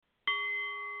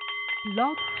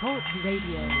Blog Talk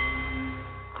Radio.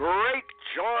 Great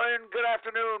joy and good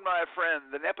afternoon, my friend.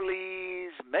 The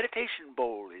Nepalese meditation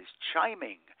bowl is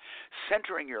chiming,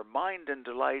 centering your mind and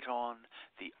delight on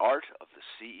the art of the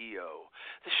CEO,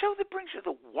 the show that brings you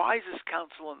the wisest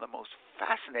counsel and the most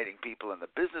fascinating people in the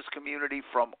business community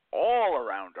from all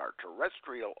around our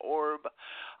terrestrial orb.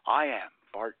 I am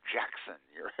Bart Jackson,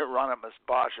 your Hieronymus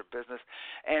Bosch of business,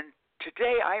 and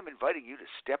today I am inviting you to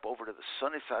step over to the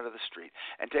sunny side of the street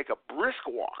and take a brisk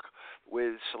walk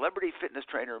with celebrity fitness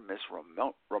trainer Miss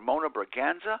Ramona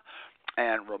Braganza.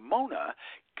 And Ramona,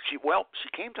 she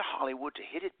came to Hollywood to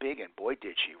hit it big, and boy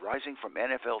did she. Rising from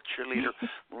NFL cheerleader,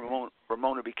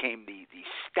 Ramona became the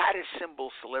status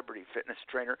symbol celebrity fitness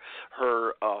trainer.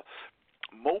 Her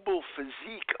mobile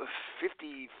physique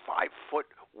 55-foot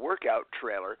workout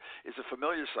trailer is a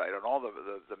familiar sight on all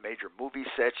the major movie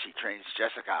sets. She trains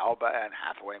Jessica Alba, Anne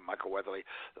Hathaway, Michael Weatherly,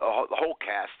 the whole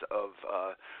cast of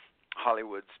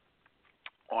Hollywood's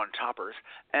on-toppers.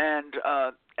 And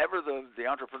ever the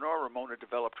entrepreneur, Ramona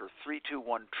developed her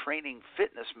 3-2-1 training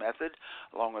fitness method,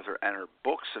 along with her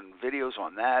books and videos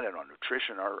on that and on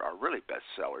nutrition are really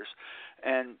bestsellers.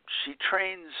 And she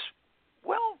trains,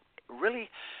 really,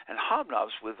 and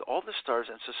hobnobs with all the stars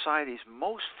and society's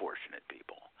most fortunate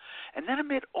people. And then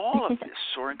amid all of this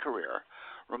soaring career,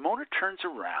 Ramona turns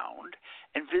around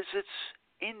and visits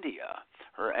India,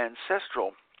 her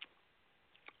ancestral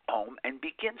home, and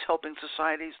begins helping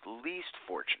society's least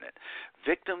fortunate,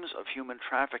 victims of human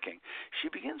trafficking.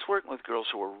 She begins working with girls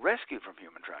who are rescued from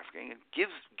human trafficking and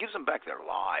gives them back their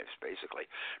lives, basically,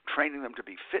 training them to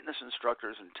be fitness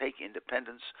instructors and take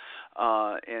independence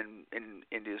in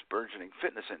India's burgeoning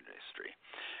fitness industry.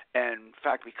 And in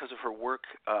fact, because of her work,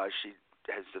 she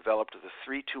has developed the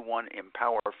 3-2-1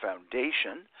 Empower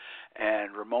Foundation,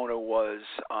 and Ramona was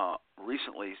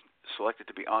recently selected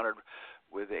to be honored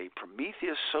with a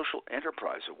Prometheus Social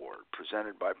Enterprise Award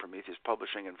presented by Prometheus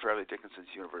Publishing and Fairleigh Dickinson's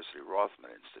University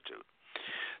Rothman Institute.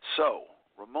 So,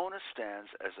 Ramona stands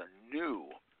as a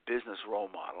new business role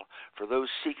model for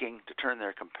those seeking to turn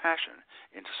their compassion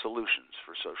into solutions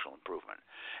for social improvement.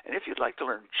 And if you'd like to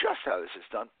learn just how this is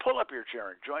done, pull up your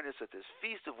chair and join us at this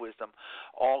feast of wisdom,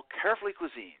 all carefully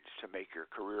cuisined to make your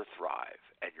career thrive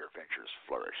and your ventures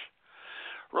flourish.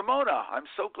 Ramona, I'm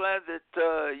so glad that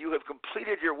you have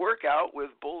completed your workout with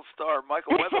Bull star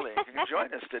Michael Weatherly and can join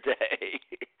us today.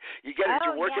 Did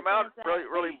you work him out?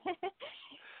 Really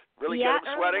get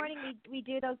him sweating? Early morning we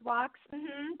do those walks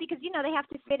because, they have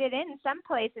to fit it in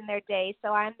someplace in their day.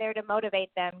 So I'm there to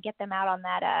motivate them, get them out on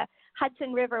that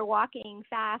Hudson River walking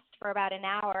fast for about an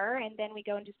hour, and then we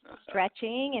go and do some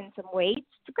stretching and some weights.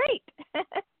 It's great.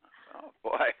 Oh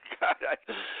boy, God!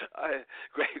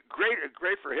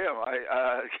 Great for him.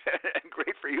 And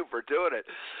great for you for doing it.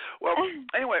 Well,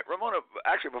 anyway, Ramona.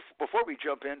 Actually, before we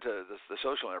jump into the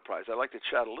social enterprise, I'd like to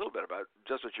chat a little bit about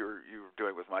just what you're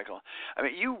doing with Michael. I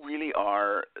mean, you really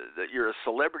are. You're a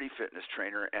celebrity fitness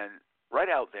trainer, and right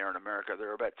out there in America, there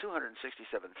are about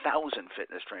 267,000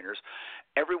 fitness trainers.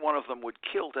 Every one of them would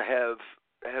kill to have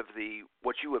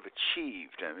what you have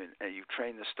achieved. I mean, you've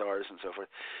trained the stars and so forth.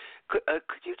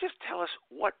 Could you just tell us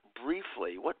what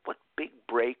big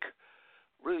break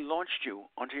really launched you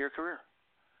onto your career?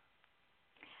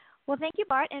 Well, thank you,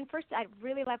 Bart. And first, I'd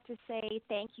really love to say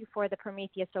thank you for the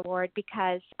Prometheus Award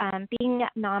because being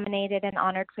nominated and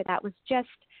honored for that was just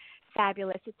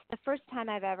fabulous. It's the first time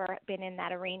I've ever been in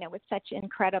that arena with such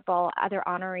incredible other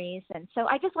honorees. And so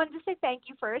I just wanted to say thank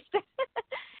you first.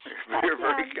 You're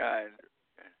very kind.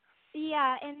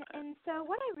 Yeah, and so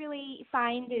what I really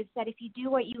find is that if you do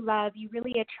what you love, you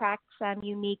really attract some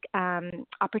unique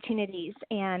opportunities.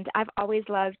 And I've always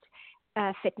loved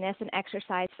fitness and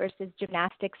exercise versus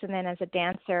gymnastics and then as a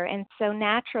dancer. And so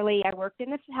naturally I worked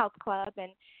in this health club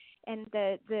and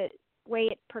the way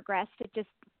it progressed, it just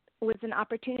was an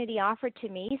opportunity offered to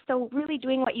me. So really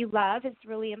doing what you love is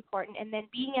really important. And then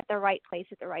being at the right place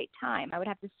at the right time. I would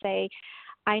have to say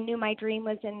I knew my dream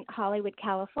was in Hollywood,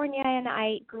 California, and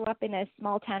I grew up in a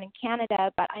small town in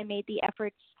Canada, but I made the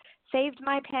efforts, saved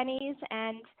my pennies,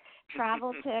 and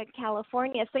traveled to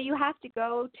California. So you have to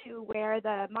go to where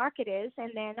the market is, and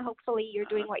then hopefully you're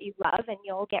doing what you love and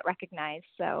you'll get recognized.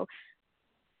 So,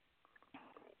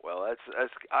 well,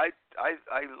 I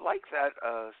like that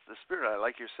the spirit. I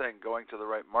like you're saying going to the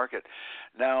right market.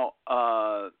 Now,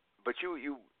 but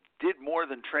you did more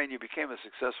than train. You became a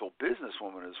successful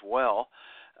businesswoman as well,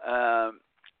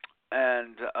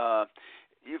 and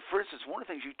for instance, one of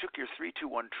the things, you took your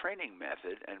 3-2-1 training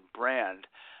method and brand,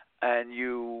 and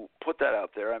you put that out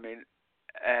there. I mean,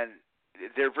 and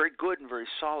they're very good and very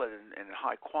solid and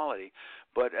high quality,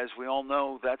 but as we all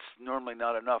know, that's normally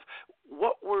not enough.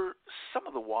 What were some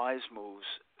of the wise moves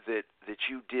that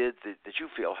you did that you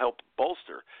feel helped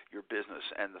bolster your business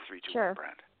and the 321 Sure.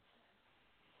 brand?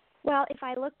 Well, if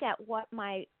I looked at what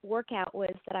my workout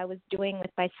was that I was doing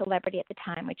with my celebrity at the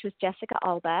time, which was Jessica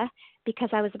Alba, because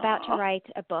I was about to write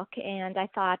a book, and I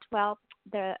thought, well,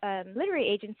 the literary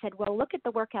agent said, well, look at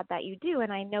the workout that you do.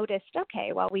 And I noticed,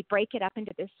 okay, well, we break it up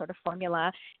into this sort of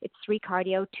formula. It's 3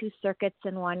 cardio, 2 circuits,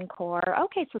 and 1 core.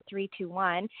 Okay, so 3, 2,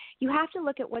 1. You have to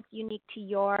look at what's unique to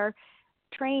your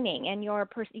training and your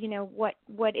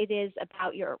what it is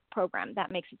about your program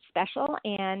that makes it special.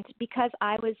 And because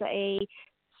I was a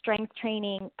strength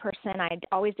training person, I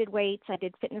always did weights, I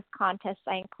did fitness contests,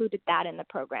 I included that in the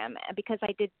program. Because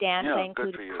I did dance, I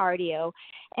included cardio,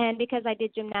 and because I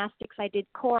did gymnastics, I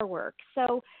did core work.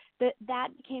 So that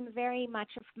became very much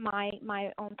of my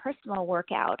own personal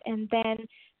workout. And then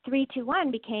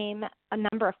 321 became a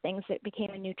number of things. It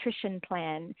became a nutrition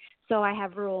plan. So I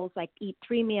have rules like eat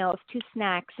 3 meals, 2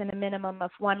 snacks, and a minimum of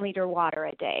 1 liter water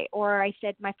a day. Or I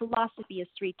said my philosophy is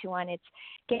 321. It's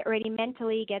get ready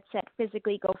mentally, get set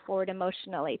physically, go forward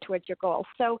emotionally towards your goal.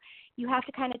 So you have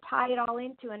to kind of tie it all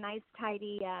into a nice,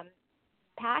 tidy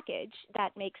package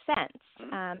that makes sense.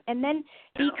 And then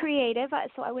be creative.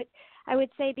 So I would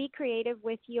say be creative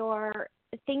with your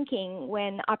thinking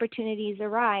when opportunities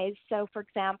arise. So, for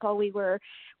example, we were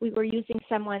using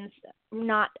someone's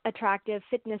not attractive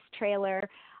fitness trailer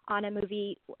on a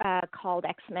movie called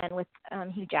X-Men with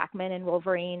Hugh Jackman and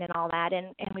Wolverine and all that,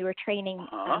 and we were training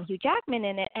Hugh Jackman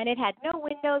in it, and it had no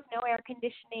windows, no air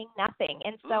conditioning, nothing.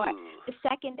 And so the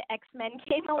second X-Men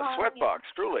came along. A sweatbox,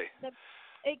 truly.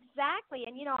 Exactly,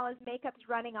 and all his makeup's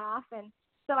running off, and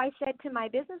so I said to my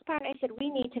business partner, I said, we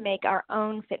need to make our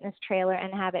own fitness trailer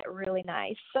and have it really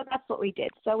nice. So that's what we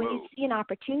did. So when you see an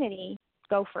opportunity,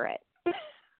 go for it.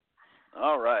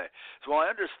 All right. So I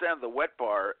understand the wet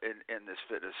bar in this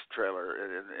fitness trailer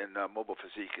in Mobile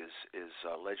Physique is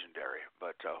legendary,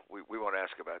 but we won't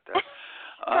ask about that.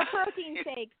 For protein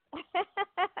shakes.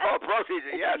 Protein,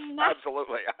 yes,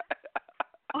 absolutely.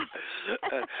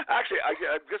 Actually,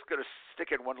 I'm just going to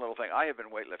stick in one little thing. I have been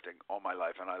weightlifting all my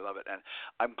life, and I love it. And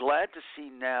I'm glad to see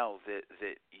now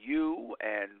that you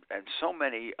and so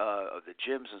many of the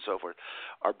gyms and so forth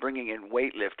are bringing in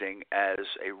weightlifting as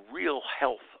a real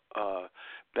health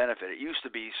benefit. It used to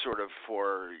be sort of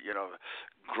for,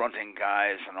 grunting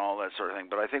guys and all that sort of thing,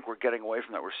 but I think we're getting away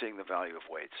from that. We're seeing the value of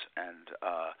weights and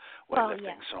weightlifting. Well,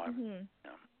 yes.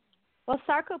 Well,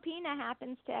 sarcopenia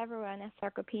happens to everyone,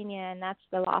 sarcopenia, and that's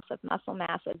the loss of muscle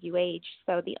mass as you age.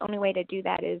 So the only way to do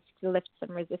that is to lift some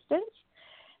resistance.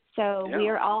 So we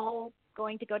are all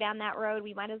going to go down that road.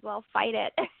 We might as well fight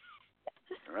it. All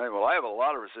right. Well, I have a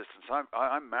lot of resistance.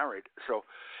 I'm married. So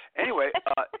anyway,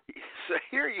 so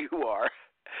here you are.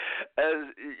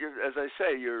 As I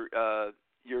say, you're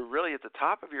really at the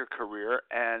top of your career,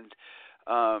 and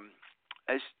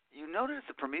as you noted at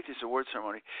the Prometheus Award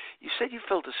ceremony, you said you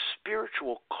felt a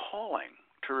spiritual calling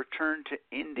to return to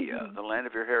India, the land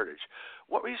of your heritage.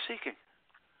 What were you seeking?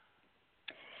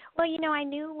 Well, I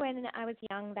knew when I was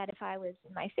young that if I was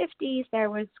in my 50s, there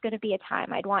was going to be a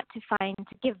time I'd want to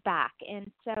give back. And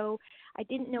so I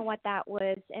didn't know what that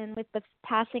was. And with the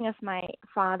passing of my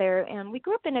father, and we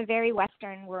grew up in a very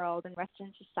Western world and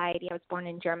Western society. I was born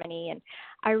in Germany, and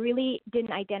I really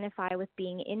didn't identify with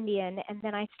being Indian. And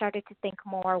then I started to think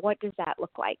more, what does that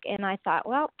look like? And I thought,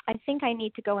 well, I think I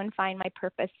need to go and find my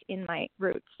purpose in my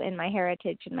roots, in my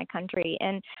heritage, in my country.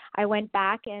 And I went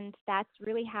back, and that's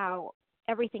really how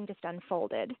everything just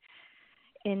unfolded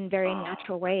in very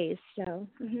natural ways. So,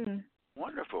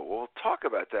 Wonderful. We'll talk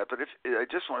about that. But I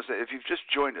just want to say, if you've just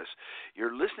joined us,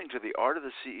 you're listening to The Art of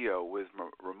the CEO with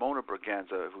Ramona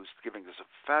Braganza, who's giving us a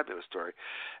fabulous story.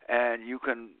 And you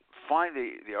can find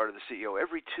the Art of the CEO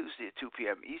every Tuesday at 2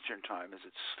 p.m. Eastern Time as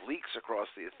it sleeks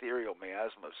across the ethereal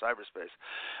miasma of cyberspace,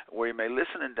 where you may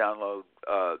listen and download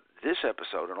this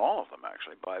episode and all of them,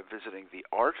 actually, by visiting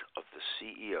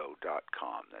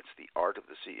theartoftheceo.com. That's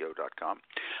theartoftheceo.com.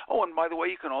 Oh, and by the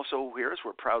way, you can also hear us.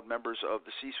 We're proud members of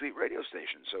the C-Suite radio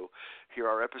station. So here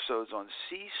are episodes on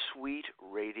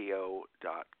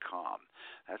csuiteradio.com.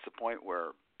 That's the point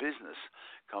where business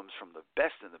comes from the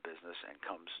best in the business and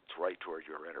comes right toward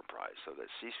your enterprise. So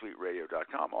that's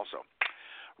csuiteradio.com also.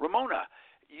 Ramona,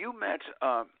 you met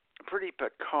Pradeep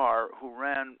Kaur, who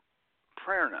ran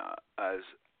Prerna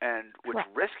which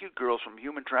rescued girls from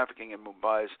human trafficking in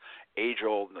Mumbai's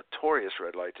age-old, notorious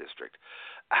red light district.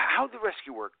 How'd the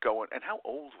rescue work go, and how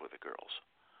old were the girls?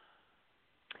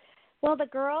 Well, the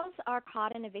girls are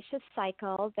caught in a vicious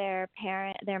cycle. Their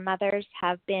mothers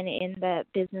have been in the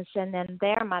business, and then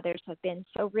their mothers have been.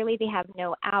 So really, they have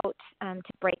no out to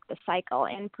break the cycle.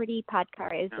 And Pradeep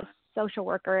Kaur is a social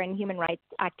worker and human rights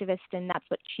activist, and that's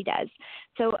what she does.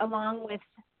 So along with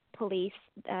police,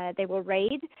 they will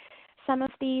raid some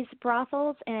of these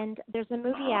brothels, and there's a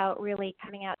movie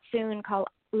coming out soon called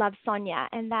Love, Sonia,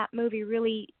 and that movie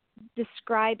really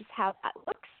describes how that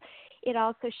looks. It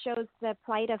also shows the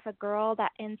plight of a girl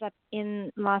that ends up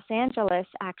in Los Angeles,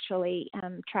 actually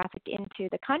trafficked into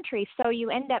the country. So you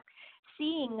end up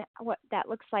seeing what that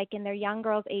looks like, and they're young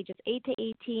girls ages 8 to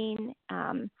 18,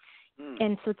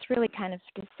 and so it's really kind of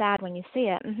just sad when you see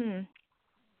it. Mm-hmm.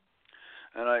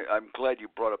 And I'm glad you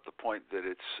brought up the point that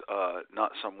it's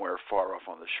not somewhere far off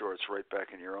on the shore. It's right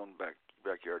back in your own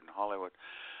backyard in Hollywood.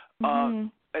 Mm-hmm.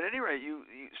 At any rate, you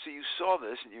saw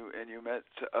this, and you met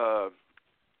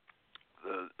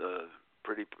the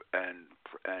pretty and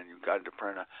you got into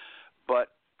Prerna, but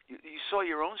you saw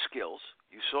your own skills,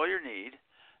 you saw your need,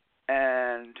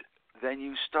 and then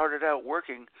you started out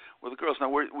working with the girls. Now,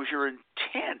 was your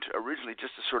intent originally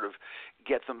just to sort of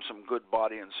get them some good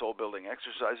body and soul building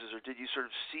exercises, or did you sort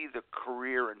of see the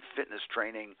career and fitness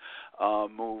training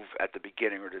move at the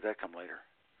beginning, or did that come later?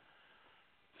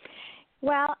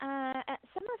 Well,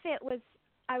 some of it was,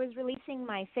 I was releasing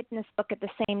my fitness book at the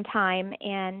same time,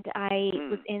 and I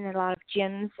was in a lot of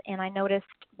gyms, and I noticed,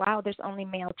 wow, there's only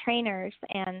male trainers,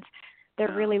 and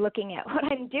they're really looking at what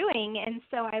I'm doing. And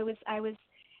so I was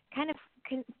kind of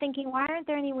thinking, why aren't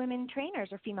there any women trainers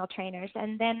or female trainers?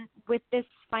 And then with this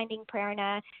Finding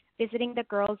Prerna, visiting the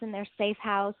girls in their safe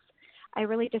house, I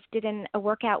really just did a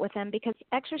workout with them, because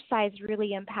exercise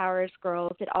really empowers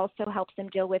girls. It also helps them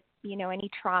deal with, any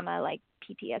trauma, like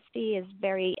PTSD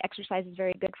exercise is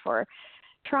very good for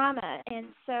trauma. And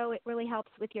so it really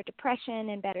helps with your depression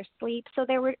and better sleep. So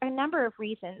there were a number of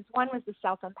reasons. One was the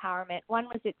self-empowerment. One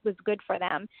was it was good for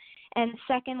them. And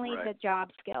secondly, the job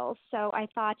skills. So I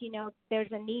thought,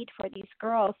 there's a need for these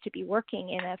girls to be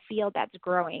working in a field that's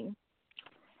growing.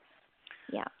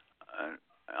 Yeah.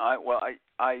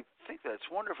 I think that's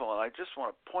wonderful, and I just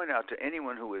want to point out to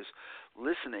anyone who is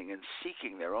listening and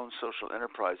seeking their own social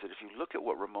enterprise that if you look at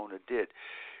what Ramona did,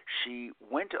 she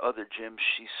went to other gyms,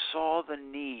 she saw the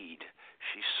need,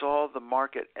 she saw the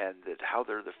market, and that how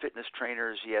they're the fitness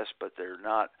trainers, yes, but they're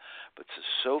not, but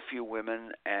so few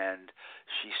women, and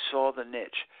she saw the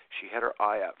niche. She had her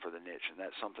eye out for the niche, and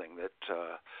that's something that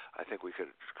I think we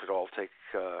could all take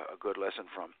a good lesson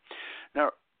from.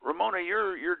 Now, Ramona,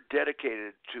 you're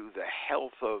dedicated to the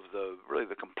health of the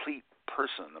complete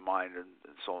person, the mind and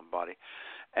soul and body,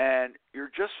 and you're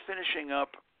just finishing up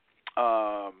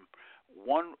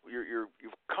one.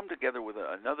 You've come together with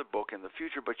another book in the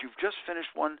future, but you've just finished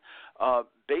one,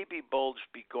 Baby Bulge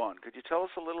Be Gone. Could you tell us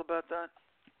a little about that?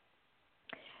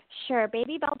 Sure.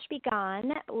 Baby Bulge Be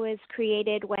Gone was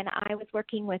created when I was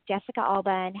working with Jessica Alba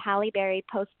and Halle Berry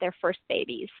post their first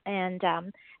babies. And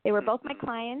they were both my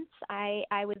clients.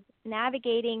 I was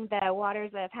navigating the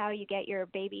waters of how you get your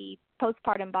baby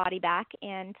postpartum body back.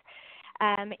 And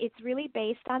it's really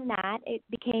based on that. It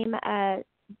became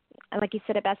like you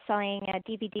said, a best-selling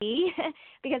DVD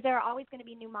because there are always going to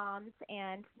be new moms,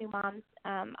 and new moms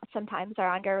sometimes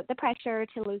are under the pressure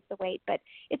to lose the weight. But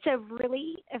it's a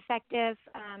really effective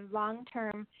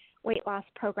long-term weight loss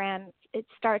program. It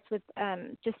starts with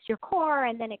just your core,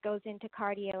 and then it goes into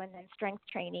cardio and then strength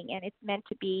training, and it's meant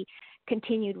to be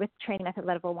continued with training method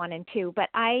level 1 and 2. But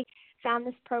I found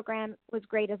this program was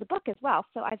great as a book as well,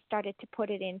 so I've started to put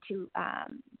it into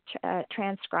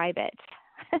transcribe it.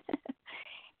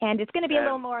 And it's going to be a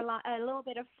little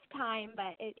bit of time,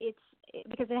 but it's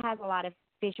because it has a lot of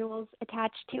visuals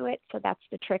attached to it. So that's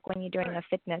the trick when you're doing a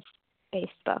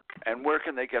fitness-based book. And where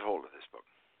can they get hold of this book?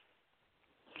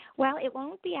 Well, it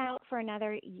won't be out for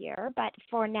another year, but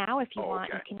for now, if you want,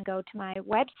 you can go to my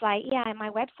website. Yeah, and my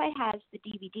website has the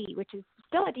DVD, which is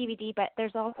still a DVD, but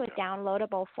there's also a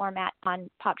downloadable format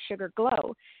on Pop Sugar Glow.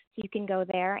 So you can go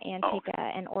there and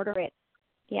and order it.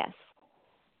 Yes.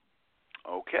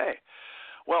 Okay.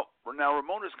 Well, now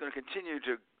Ramona's going to continue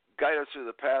to guide us through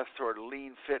the path toward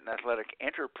lean, fit, and athletic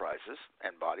enterprises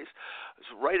and bodies.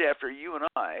 So right after you and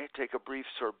I take a brief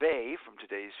sorbet from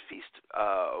today's feast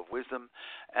of wisdom,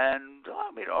 and allow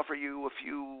me to offer you a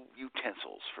few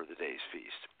utensils for the day's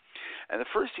feast. And the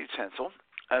first utensil,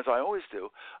 as I always do,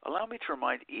 allow me to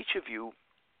remind each of you,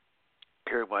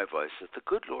 hearing my voice, that the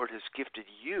good Lord has gifted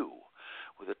you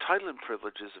with the title and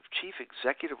privileges of Chief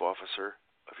Executive Officer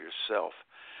of yourself.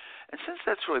 And since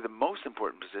that's really the most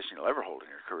important position you'll ever hold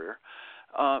in your career,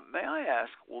 may I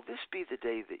ask, will this be the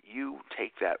day that you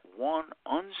take that one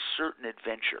uncertain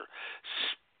adventure,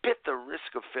 spit the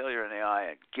risk of failure in the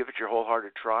eye, and give it your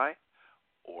wholehearted try?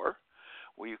 Or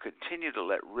will you continue to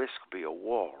let risk be a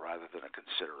wall rather than a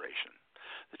consideration?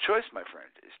 The choice, my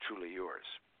friend, is truly yours.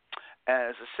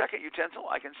 As a second utensil,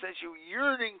 I can sense you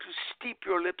yearning to steep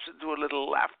your lips into a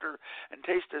little laughter and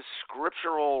taste a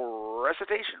scriptural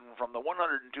recitation from the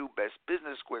 102 Best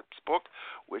Business Quips book,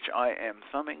 which I am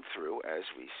thumbing through as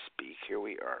we speak. Here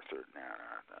we are.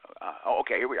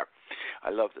 Okay, here we are.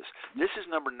 I love this. This is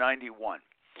number 91.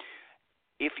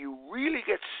 If you really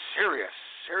get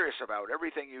serious about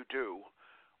everything you do,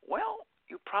 well,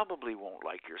 you probably won't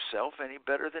like yourself any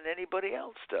better than anybody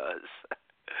else does.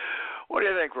 What do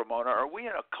you think, Ramona? Are we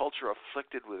in a culture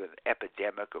afflicted with an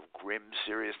epidemic of grim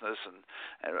seriousness, and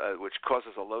which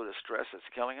causes a load of stress that's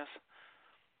killing us?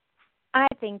 I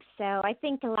think so. I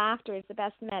think laughter is the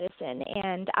best medicine,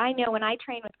 and I know when I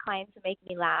train with clients who make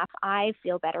me laugh, I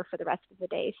feel better for the rest of the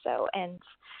day. So, and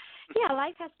yeah,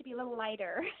 life has to be a little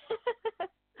lighter.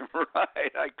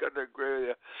 Right, I couldn't agree with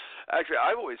you. Actually,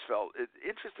 I've always felt,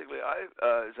 interestingly,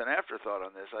 as an afterthought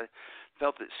on this, I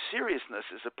felt that seriousness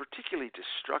is a particularly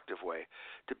destructive way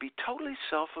to be totally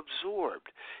self-absorbed,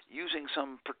 using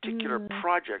some particular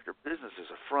project or business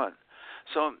as a front.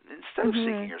 So instead of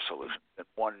seeking your solution in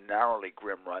one narrowly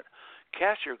grim rut,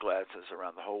 cast your glances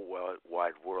around the whole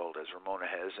wide world, as Ramona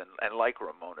has, and like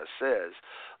Ramona says,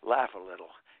 laugh a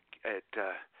little. It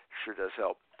sure does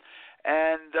help.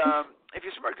 And if you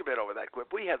smirk a bit over that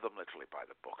quip, we have them literally by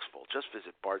the books full. Just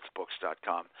visit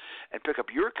bartsbooks.com and pick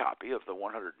up your copy of the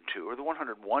 102 or the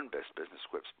 101 Best Business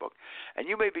Quips book, and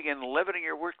you may begin leavening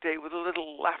your workday with a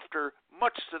little laughter,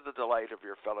 much to the delight of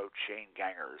your fellow chain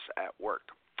gangers at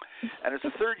work. And as a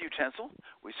third utensil,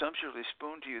 we sumptuously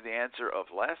spoon to you the answer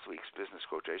of last week's business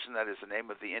quotation. That is the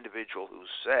name of the individual who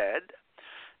said,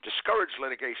 "Discourage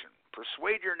litigation.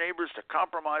 Persuade your neighbors to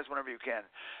compromise whenever you can.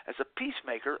 As a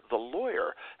peacemaker, the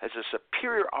lawyer has a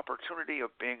superior opportunity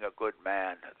of being a good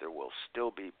man. There will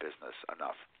still be business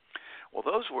enough." Well,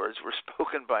 those words were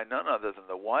spoken by none other than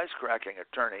the wisecracking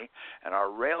attorney and our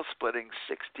rail-splitting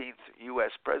 16th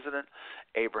U.S. President,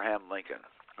 Abraham Lincoln,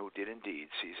 who did indeed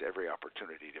seize every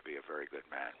opportunity to be a very good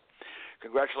man.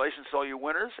 Congratulations to all you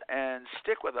winners, and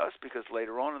stick with us, because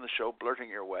later on in the show, Blurting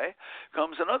Your Way,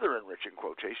 comes another enriching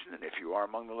quotation, and if you are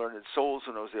among the learned souls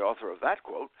who knows the author of that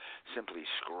quote, simply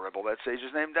scribble that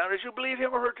sage's name down as you believe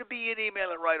him or her to be, and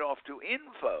email it right off to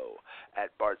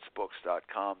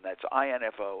info@bartsbooks.com. That's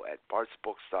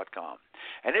info@bartsbooks.com.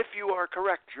 And if you are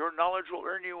correct, your knowledge will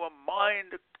earn you a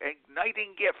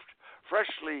mind-igniting gift,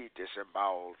 freshly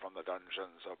disemboweled from the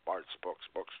dungeons of Bart's Books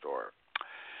bookstore.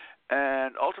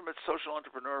 And ultimate social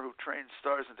entrepreneur who trains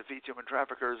stars and defeats human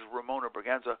traffickers, Ramona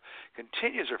Braganza,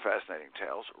 continues her fascinating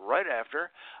tales right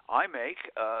after I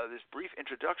make this brief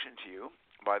introduction to you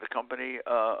by the company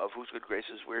of whose good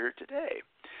graces we're here today.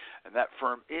 And that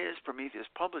firm is Prometheus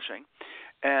Publishing.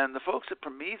 And the folks at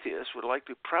Prometheus would like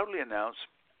to proudly announce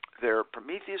their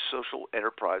Prometheus Social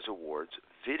Enterprise Awards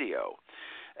video.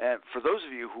 And for those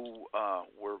of you who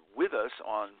were with us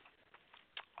on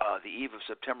the eve of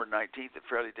September 19th at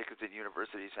Fairleigh Dickinson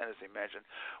University's Hennessy Mansion,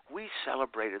 we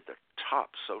celebrated the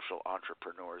top social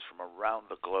entrepreneurs from around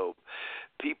the globe,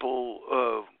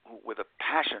 people with a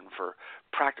passion for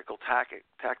practical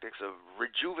tactics of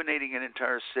rejuvenating an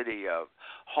entire city, of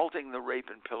halting the rape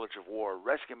and pillage of war,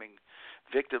 rescuing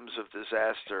victims of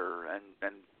disaster, and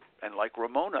like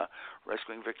Ramona,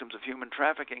 rescuing victims of human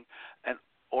trafficking,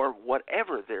 or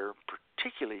whatever their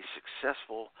particularly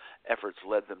successful efforts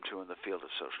led them to in the field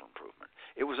of social improvement.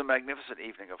 It was a magnificent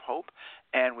evening of hope,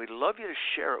 and we'd love you to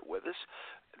share it with us.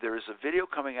 There is a video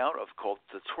coming out called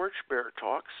The Torchbearer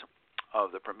Talks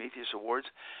of the Prometheus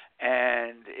Awards,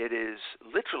 and it is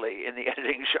literally in the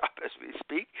editing shop as we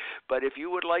speak. But if you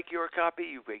would like your copy,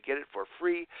 you can get it for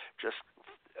free. Just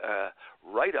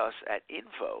write us at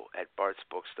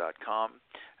info@bartsbooks.com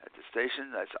at the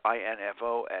station. That's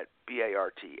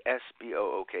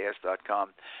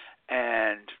info@bartsbooks.com,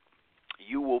 and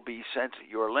you will be sent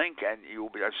your link, and you'll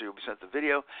be sent the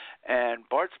video. And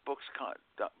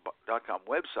bartsbooks.com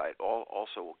website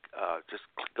also just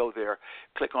go there,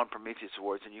 click on Prometheus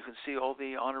Awards, and you can see all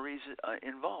the honorees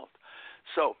involved.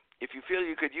 So if you feel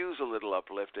you could use a little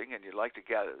uplifting and you'd like to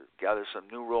gather some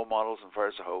new role models and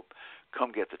fires of hope,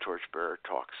 come get the Torchbearer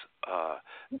Talks of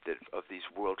these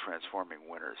world-transforming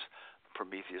winners,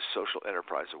 Prometheus Social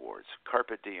Enterprise Awards.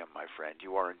 Carpe diem, my friend.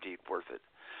 You are indeed worth it.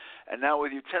 And now,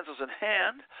 with utensils in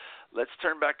hand, let's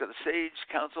turn back to the sage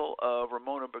counsel of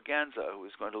Ramona Braganza, who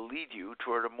is going to lead you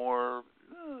toward a more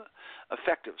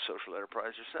effective social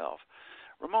enterprise yourself.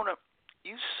 Ramona,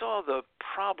 you saw the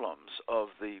problems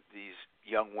of these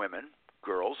young women,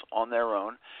 girls, on their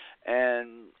own,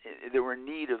 and they were in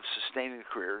need of sustaining a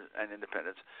career and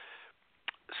independence.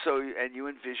 So, and you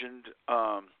envisioned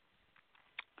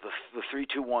the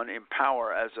 321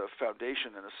 Empower as a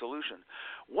foundation and a solution.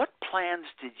 What plans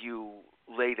did you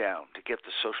lay down to get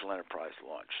the social enterprise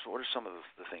launched? So what are some of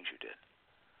the things you did?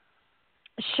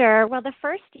 Sure. Well, the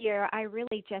first year I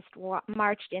really just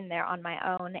marched in there on my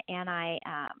own, and I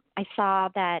saw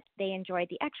that they enjoyed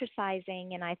the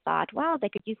exercising, and I thought, well, they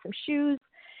could use some shoes.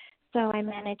 So I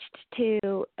managed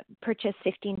to purchase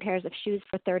 15 pairs of shoes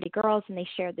for 30 girls, and they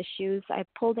shared the shoes. I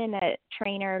pulled in a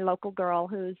trainer, local girl,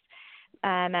 who's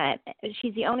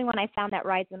she's the only one I found that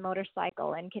rides a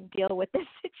motorcycle and can deal with this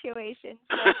situation.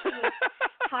 So she was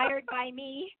hired by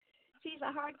me. She's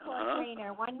a hardcore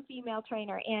trainer, one female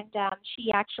trainer, and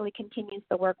she actually continues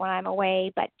the work when I'm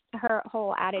away. But her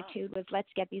whole attitude was, let's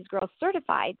get these girls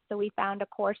certified. So we found a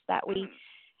course that we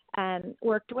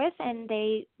worked with, and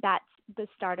that's the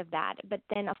start of that. But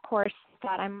then, of course, I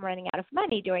thought, I'm running out of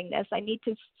money doing this. I need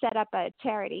to set up a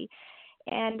charity.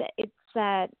 And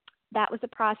that was a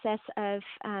process of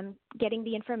getting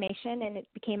the information, and it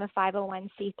became a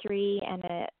 501c3, and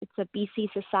it's a BC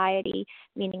society,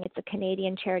 meaning it's a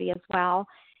Canadian charity as well.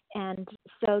 And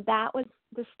so that was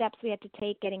the steps we had to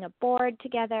take, getting a board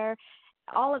together.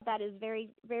 All of that is very,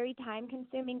 very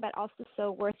time-consuming, but also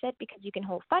so worth it because you can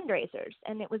hold fundraisers.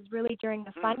 And it was really during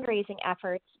the fundraising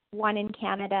efforts, one in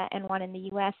Canada and one in the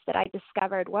U.S., that I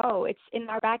discovered, whoa, it's in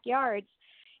our backyards.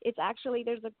 It's actually,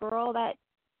 there's a girl that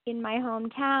in my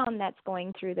hometown that's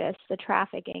going through this, the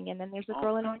trafficking, and then there's a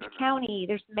girl in Orange County.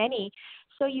 There's many.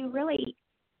 So you really,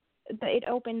 it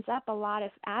opens up a lot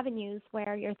of avenues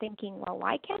where you're thinking, well,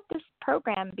 why can't this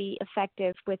program be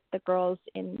effective with the girls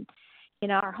in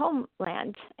our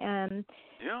homeland?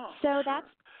 So that's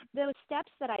those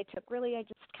steps that I took. Really, I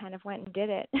just kind of went and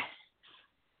did it.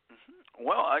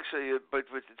 Well, actually, but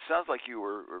it sounds like you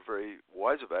were very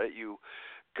wise about it. You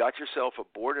got yourself a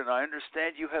board, and I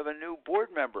understand you have a new board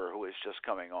member who is just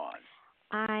coming on.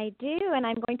 I do, and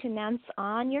I'm going to announce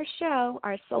on your show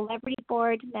our celebrity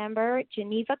board member,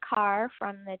 Geneva Carr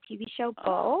from the TV show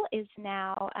Bull, is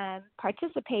now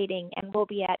participating and will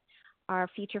be at our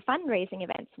future fundraising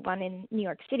events, one in New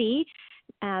York City,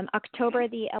 October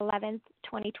the 11th,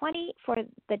 2020, for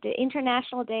the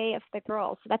International Day of the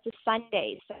Girls. So that's a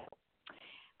Sunday, so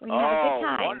we're going to have a good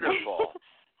time. Wonderful.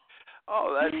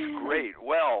 Oh, that's great.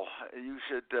 Well, you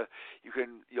should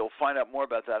you'll find out more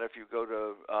about that if you go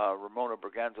to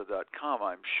RamonaBraganza.com,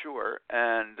 I'm sure.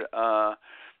 And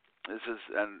this is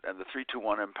and the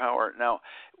 321 Empower. Now,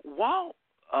 while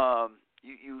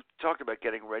you talked about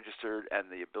getting registered and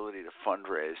the ability to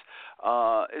fundraise,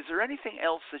 is there anything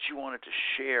else that you wanted to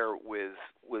share with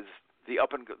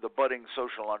the budding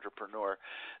social entrepreneur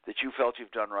that you felt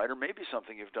you've done right, or maybe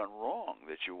something you've done wrong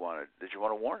that you want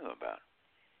to warn them about?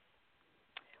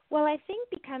 Well, I think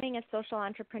becoming a social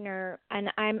entrepreneur, and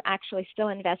I'm actually still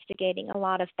investigating a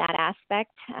lot of that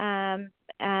aspect.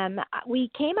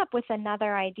 We came up with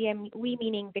another idea, we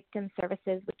meaning Victim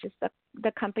Services, which is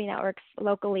the company that works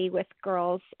locally with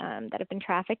girls that have been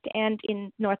trafficked and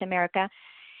in North America,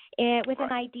 with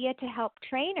an idea to help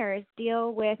trainers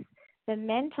deal with the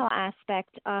mental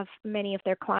aspect of many of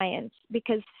their clients,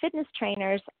 because fitness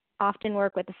trainers often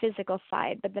work with the physical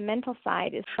side, but the mental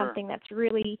side is something that's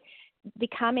really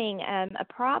becoming a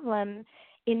problem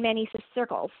in many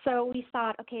circles. So we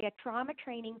thought, okay, a trauma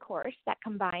training course that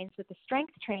combines with a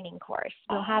strength training course.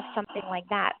 We'll have something like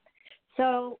that.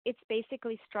 So it's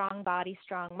basically strong body,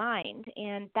 strong mind.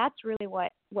 And that's really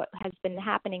what has been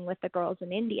happening with the girls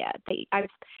in India.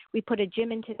 We put a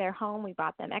gym into their home. We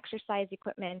bought them exercise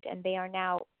equipment, and they are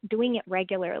now doing it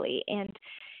regularly.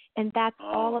 And that's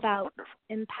all about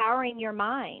empowering your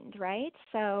mind, right?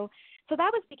 So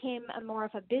that became more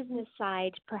of a business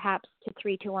side, perhaps, to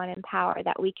 321 Empower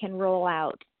that we can roll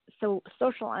out. So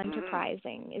social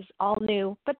enterprising is all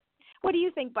new. But what do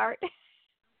you think, Bart?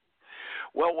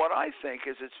 Well, what I think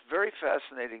is it's very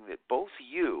fascinating that both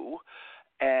you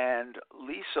and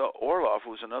Lisa Orloff,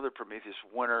 who's another Prometheus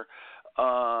winner,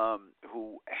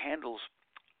 who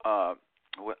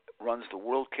runs the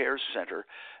World Care Center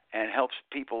and helps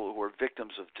people who are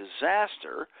victims of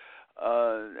disaster,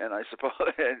 and I suppose,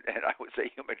 and I would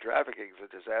say human trafficking is a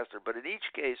disaster, but in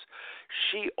each case,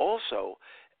 she also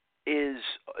is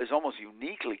almost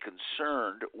uniquely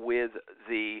concerned with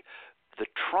the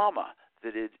trauma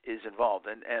that it is involved,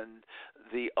 and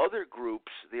the other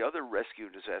groups, the other rescue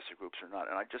and disaster groups are not.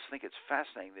 And I just think it's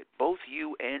fascinating that both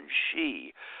you and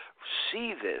she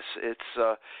see this.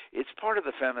 It's part of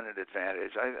the feminine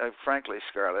advantage. I frankly,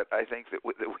 Scarlett, I think that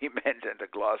we men tend to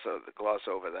gloss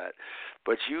over that,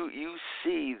 but you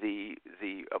see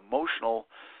the emotional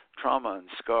trauma and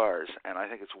scars, and I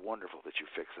think it's wonderful that you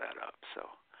fix that up. So.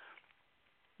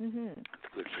 Mhm.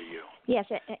 That's good for you. Yes,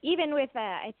 even with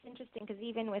it's interesting because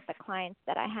even with the clients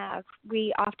that I have,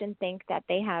 we often think that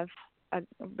they have a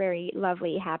very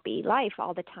lovely, happy life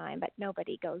all the time, but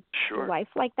nobody goes through Sure. life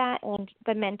like that. And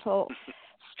the mental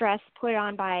stress put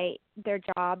on by their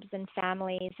jobs and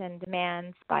families and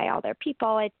demands by all their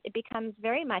people, it becomes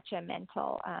very much a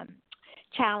mental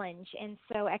challenge. And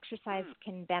so exercise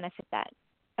can benefit that,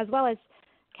 as well as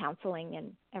counseling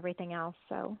and everything else.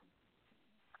 So.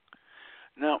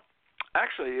 Now,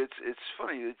 actually, it's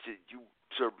funny that you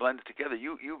sort of blend it together.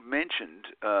 You mentioned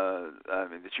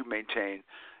that you maintain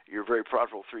your very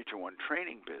profitable 3-to-1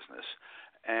 training business,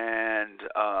 and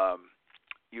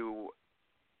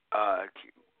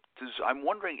I'm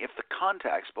wondering if the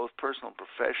contacts, both personal and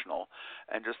professional,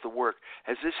 and just the work,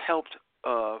 has this helped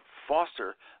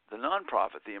foster the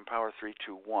nonprofit, the Empower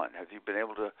 3-to-1? Have you been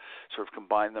able to sort of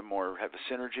combine them or have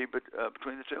a synergy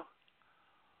between the two?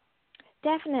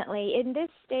 Definitely. In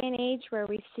this day and age where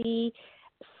we see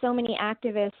so many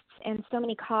activists and so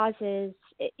many causes,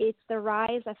 it's the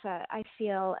rise of, I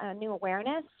feel, a new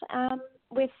awareness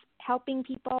with helping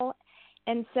people.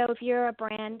 And so if you're a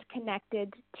brand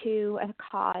connected to a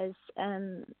cause,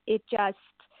 it just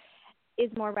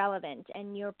is more relevant,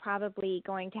 and you're probably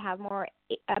going to have more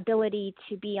ability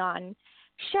to be on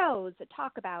shows that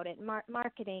talk about it,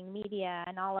 marketing, media,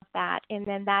 and all of that. And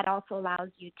then that also allows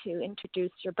you to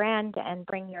introduce your brand and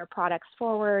bring your products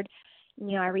forward.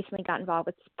 You know, I recently got involved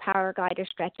with Power Glider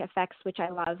Stretch FX, which I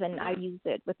love, and I use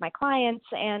it with my clients.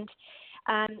 And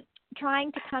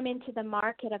trying to come into the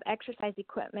market of exercise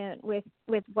equipment with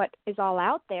what is all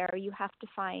out there, you have to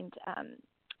find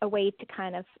a way to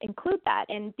kind of include that.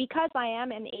 And because I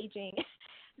am an aging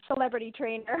celebrity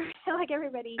trainer, like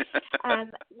everybody,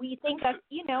 we think of,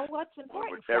 what's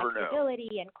important,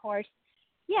 flexibility and core.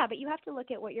 Yeah, but you have to look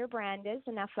at what your brand is,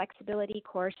 and now flexibility,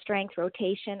 core strength,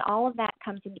 rotation, all of that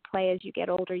comes into play. As you get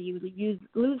older, you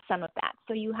lose some of that.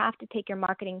 So you have to take your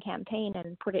marketing campaign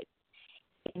and put it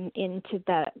into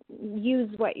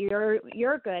use what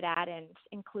you're good at and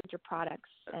include your products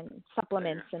and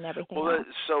supplements and everything else.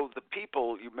 So the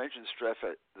people, you mentioned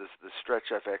the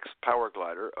Stretch FX Power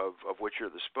Glider, of which you're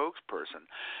the spokesperson.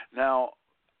 Now,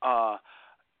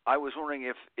 I was wondering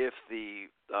if the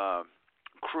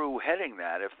crew heading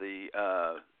that, if the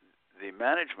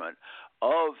management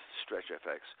of Stretch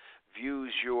FX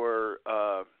views your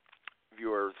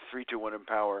 3-to-1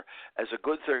 Empower as a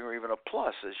good thing or even a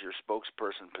plus as your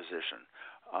spokesperson position.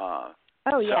 Yeah.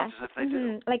 Sounds as if they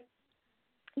do.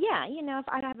 If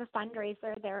I have a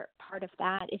fundraiser, they're part of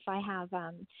that. If I have,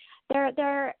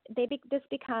 this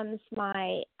becomes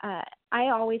my. I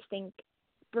always think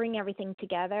bring everything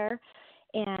together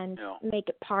and make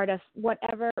it part of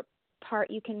whatever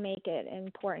part you can make it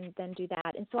important, then do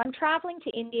that. And so I'm traveling to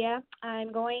India.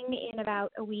 I'm going in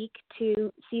about a week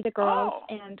to see the girls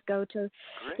and go to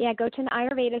an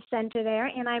Ayurveda center there.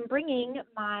 And I'm bringing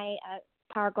my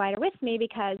power glider with me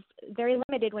because very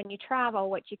limited when you travel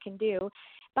what you can do.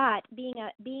 But being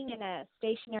in a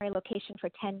stationary location for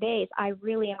 10 days, I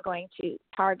really am going to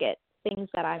target things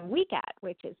that I'm weak at,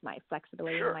 which is my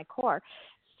flexibility and my core.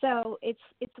 So it's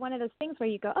one of those things where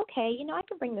you go, okay, I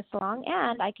can bring this along,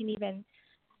 and I can even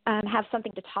have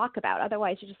something to talk about.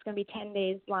 Otherwise, you're just going to be 10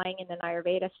 days lying in an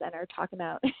Ayurveda center talking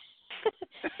about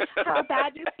how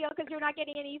bad you feel because you're not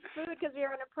getting any food because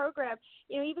you're in a program.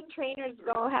 Even trainers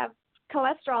go have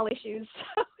cholesterol issues.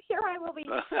 So here I will be.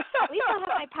 At least I'll have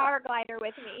my power glider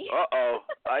with me.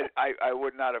 I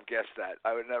would not have guessed that.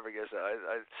 I would never guess that.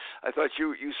 I thought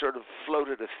you sort of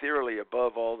floated ethereally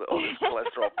above all this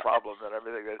cholesterol problem and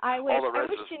everything that all the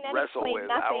rest of us wrestle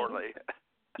with hourly.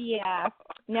 Yeah.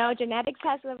 No, genetics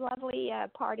has a lovely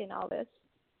part in all this.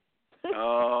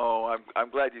 I'm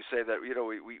glad you say that.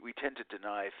 We tend to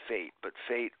deny fate, but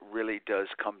fate really does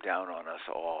come down on us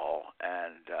all,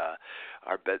 and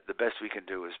the best we can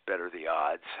do is better the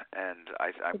odds. And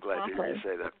I'm glad to hear you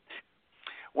say that.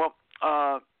 Well,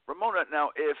 Ramona, now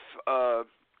if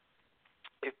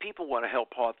people want to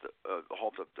help halt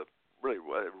the really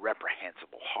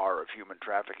reprehensible horror of human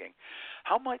trafficking,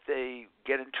 how might they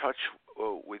get in touch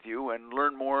with you and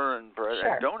learn more and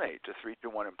donate to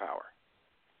 3-to-1 Empower?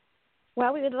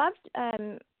 Well, we would love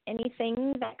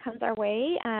anything that comes our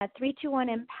way.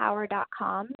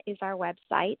 321empower.com is our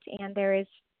website, and there is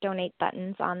donate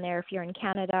buttons on there if you're in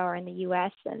Canada or in the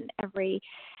U.S., and every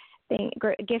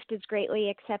gift is greatly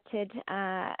accepted.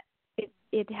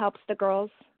 It helps the girls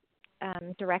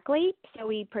directly. So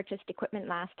we purchased equipment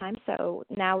last time. So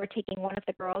now we're taking one of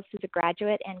the girls who's a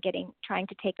graduate and trying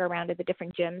to take her around to the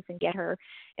different gyms and get her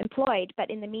employed. But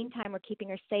in the meantime, we're keeping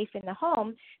her safe in the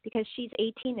home because she's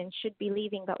 18 and should be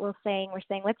leaving. But we're saying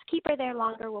let's keep her there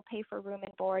longer. We'll pay for room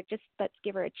and board. Just let's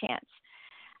give her a chance.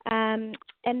 And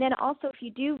then also, if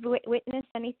you do witness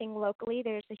anything locally,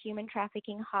 there's a human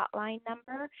trafficking hotline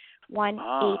number,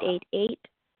 1-888.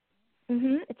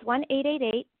 It's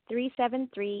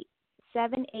 1-888-373-7888.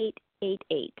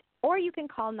 Or you can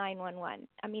call 911.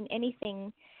 I mean,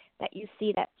 anything that you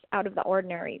see that's out of the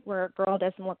ordinary, where a girl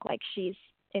doesn't look like she's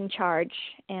in charge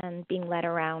and being led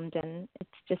around, and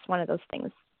it's just one of those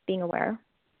things, being aware.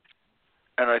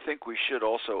 And I think we should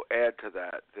also add to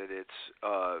that it's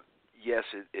yes,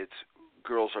 it's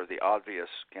girls are the obvious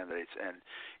candidates, and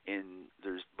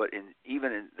there's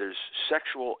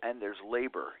sexual and there's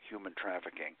labor human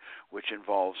trafficking, which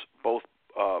involves both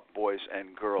boys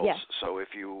and girls. Yes. So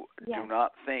if you do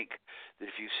not think that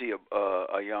if you see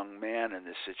a young man in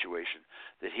this situation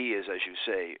that he is, as you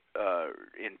say,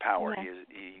 in power,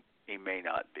 he may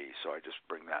not be. So I just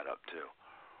bring that up too.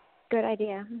 Good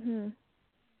idea.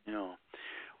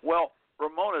 Well,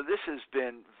 Ramona, this has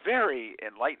been very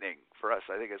enlightening for us.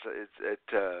 I think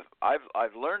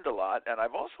I've learned a lot, and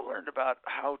I've also learned about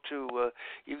how to.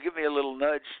 You give me a little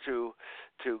nudge to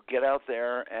get out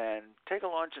there and take a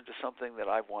launch into something that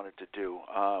I've wanted to do.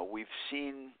 We've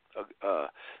seen the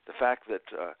fact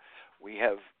that we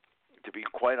have, to be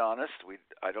quite honest,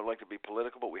 I don't like to be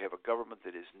political, but we have a government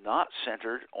that is not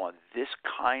centered on this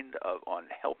kind of on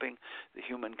helping the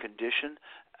human condition,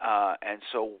 and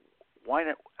so. Why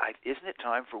not? Isn't it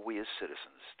time for we as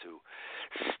citizens to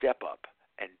step up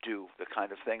and do the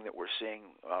kind of thing that we're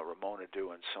seeing Ramona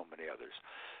do and so many others?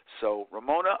 So,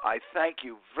 Ramona, I thank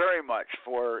you very much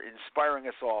for inspiring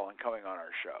us all and coming on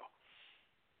our show.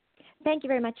 Thank you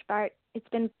very much, Bart. It's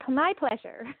been my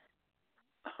pleasure.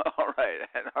 All right,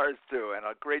 and ours too, and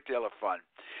a great deal of fun.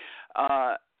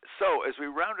 So, as we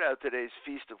round out today's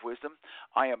Feast of Wisdom,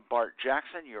 I am Bart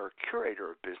Jackson, your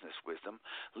curator of business wisdom,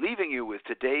 leaving you with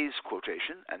today's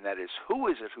quotation, and that is, who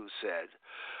is it who said,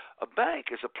 a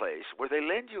bank is a place where they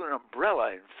lend you an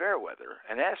umbrella in fair weather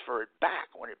and ask for it back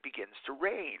when it begins to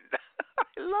rain.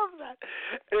 I love that.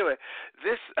 Anyway,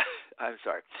 this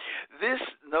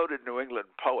noted New England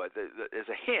poet, there's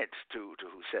a hint to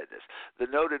who said this. The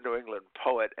noted New England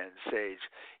poet and sage,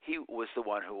 he was the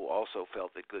one who also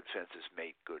felt that good fences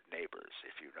make good neighbors,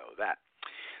 if you know that.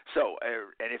 So,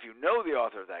 and if you know the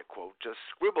author of that quote, just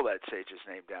scribble that sage's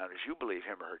name down as you believe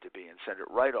him or her to be and send it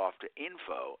right off to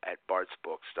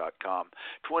info@bartsbooks.com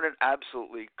to win an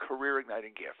absolutely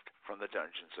career-igniting gift from the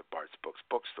dungeons of Bart's Books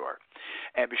bookstore.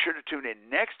 And be sure to tune in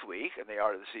next week in The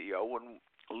Art of the CEO when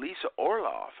Lisa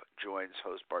Orloff joins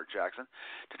host Bart Jackson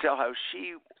to tell how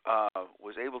she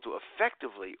was able to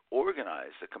effectively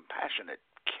organize the compassionate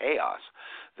chaos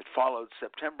that followed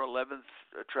September 11th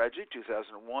tragedy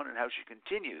 2001 and how she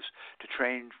continues to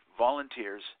train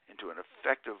volunteers into an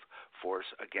effective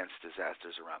force against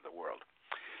disasters around the world.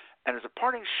 And as a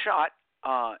parting shot,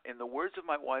 in the words of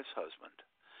my wife's husband,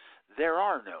 there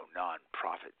are no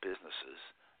non-profit businesses.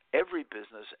 Every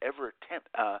business ever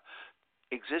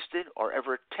existed or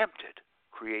ever attempted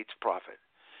creates profit.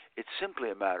 It's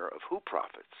simply a matter of who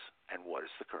profits and what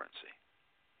is the currency.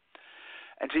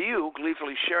 And to you,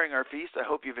 gleefully sharing our feast, I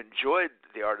hope you've enjoyed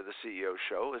the Art of the CEO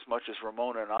show as much as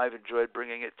Ramona and I have enjoyed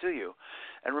bringing it to you.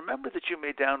 And remember that you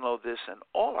may download this and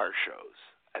all our shows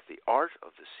at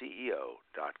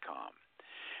theartoftheceo.com.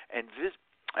 And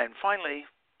finally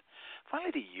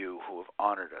to you who have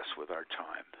honored us with our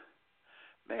time,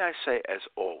 may I say, as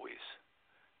always,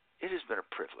 it has been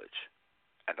a privilege,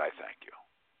 and I thank you.